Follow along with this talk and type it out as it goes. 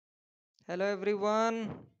Hello everyone.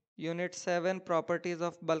 Unit 7 properties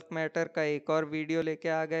of bulk matter का एक और वीडियो लेके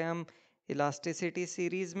आ गए हम इलास्टिसिटी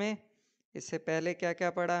सीरीज में। इससे पहले क्या क्या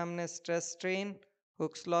पढ़ा हमने? Stress strain,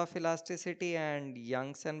 Hooke's law of elasticity and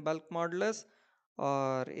Young's and bulk modulus.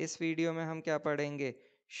 और इस वीडियो में हम क्या पढ़ेंगे?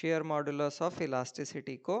 शेयर मॉडुलस ऑफ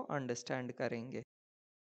इलास्टिसिटी को अंडरस्टैंड करेंगे।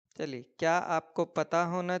 चलिए, क्या आपको पता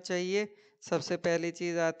होना चाहिए? सबसे पहली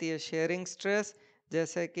चीज़ आती है शेयरिंग स्ट्रेस।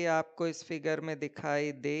 जैसे कि आपको इस फिगर में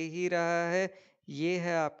दिखाई दे ही रहा है, ये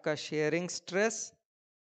है आपका शेयरिंग स्ट्रेस।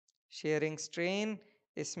 शेयरिंग स्ट्रेन,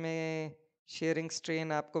 इसमें शेयरिंग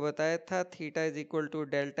स्ट्रेन आपको बताया था theta is equal to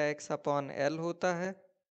delta x upon L होता है।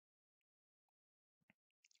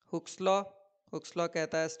 हुक्स लॉ, हुक्स लॉ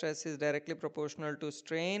कहता है stress is directly proportional to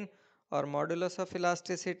strain और modulus of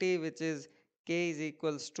elasticity which is k is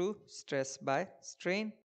equals to stress by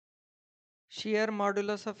strain. Share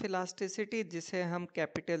modulus of elasticity, जिसे हम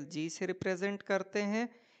capital G से represent करते हैं,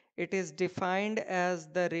 it is defined as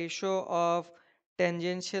the ratio of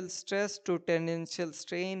tangential stress to tangential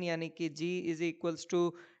strain, यानी कि जी is equals to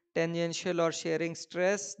tangential और sharing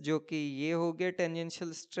stress, जो कि ये हो गया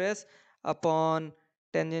टेंजेंशियल स्ट्रेस अपॉन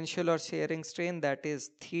टेंजेंशियल और sharing strain, that is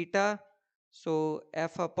theta. So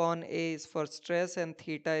F upon A is for stress and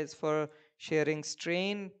theta is for shearing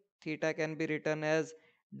strain. Theta can be written as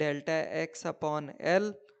delta x upon L.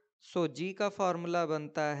 So G का formula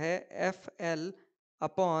बनता है FL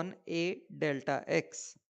upon A delta x.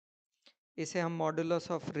 इसे हम modulus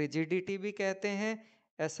of rigidity भी कहते हैं।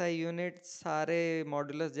 ऐसा unit सारे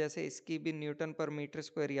मॉडुलस, जैसे इसकी भी न्यूटन पर मीटर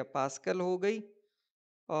स्क्वायर या पास्कल हो गई,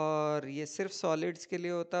 और ये सिर्फ सॉलिड्स के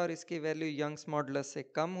लिए होता है और इसकी वैल्यू यंग्स मॉडुलस से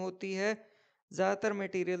कम होती है। ज़्यादातर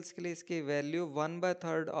मटेरियल्स के लिए इसकी वैल्यू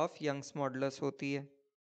 1/3 ऑफ यंग्स मॉडुलस होती है।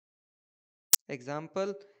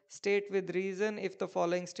 Example, state with reason if the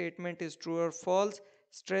following statement is true or false.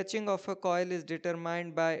 Stretching of a coil is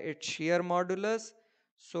determined by its shear modulus.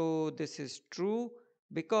 So this is true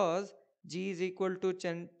because G is equal to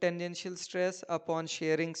tangential stress upon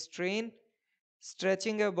shearing strain.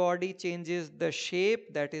 Stretching a body changes the shape,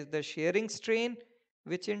 that is the shearing strain,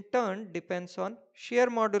 which in turn depends on shear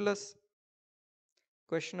modulus.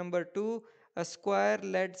 Question number 2. A square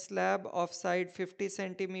lead slab of side 50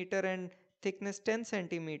 centimeter and thickness 10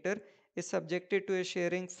 centimeter is subjected to a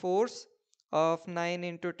shearing force of 9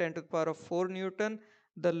 into 10 to the power of 4 Newton.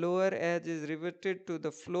 The lower edge is riveted to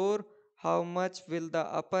the floor. How much will the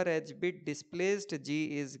upper edge be displaced? G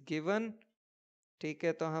is given. ठीक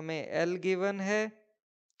है, तो हमें L given है,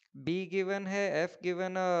 B given है, F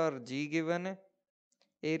given है और G given है।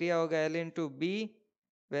 Area होगा L इंटू बी,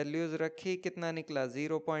 वैल्यूज रखी, कितना निकला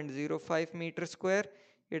 0.05 मीटर स्क्वायर।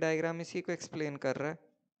 ये डायग्राम इसी को एक्सप्लेन कर रहा है।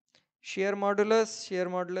 शेयर मॉडुलस, शेयर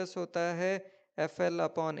मॉडुलस होता है एफ एल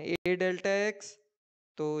अपॉन ए डेल्टा एक्स।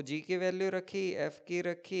 तो जी की वैल्यू रखी, एफ की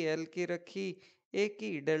रखी, एल की रखी, ए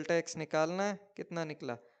की, डेल्टा एक्स निकालना है, कितना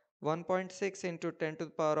निकला 1.6 into 10 to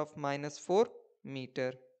the power of -4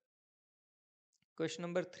 metre. Question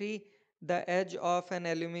number 3. The edge of an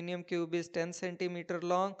aluminium cube is 10 centimeter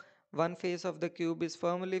long. One face of the cube is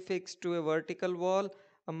firmly fixed to a vertical wall.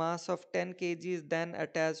 A mass of 10 kg is then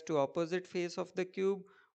attached to opposite face of the cube.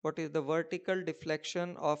 What is the vertical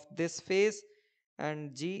deflection of this face?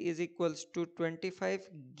 And G is equals to 25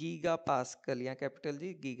 gigapascal, या capital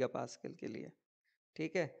G gigapascal के लिए।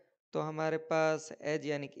 ठीक है, तो हमारे पास as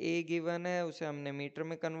यानी कि ए given है, उसे हमने मीटर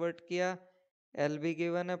में कन्वर्ट किया। एल भी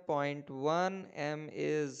गिवन है 0.1, एम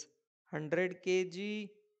इज 100 kg,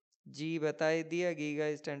 जी बताई दिया, giga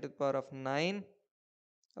is 10 to the power of 9।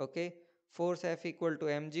 Okay, force F equal to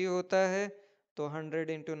M G होता है, तो 100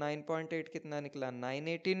 इंटू 9.8 कितना निकला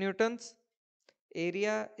 980 Newton's.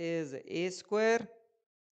 Area is a square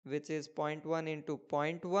which is 0.1 into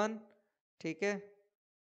 0.1, ठीक है,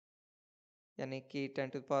 यानी कि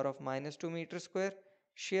 10 to the power of -2 metre square.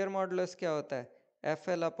 Share modulus क्या होता है? एफ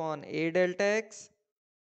एल अपॉन ए डेल्टा एक्स।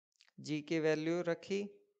 जी की वैल्यू रखी,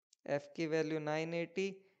 एफ की वैल्यू 980,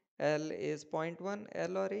 एल इज 0.1,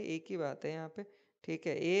 एल और ए की बात है यहाँ पे, ठीक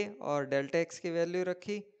है। ए और डेल्टा एक्स की वैल्यू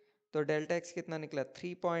रखी, तो डेल्टा एक्स कितना निकला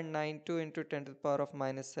 3.92 into 10 to the power of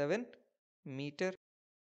 -7 metre.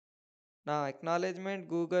 ना एक्नॉलेजमेंट,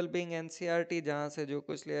 गूगल बिंग एनसीईआरटी, जहाँ से जो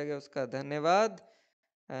कुछ लिया गया उसका धन्यवाद।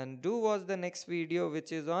 And do watch the next video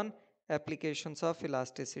which is on applications of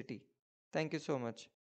elasticity. Thank you so much.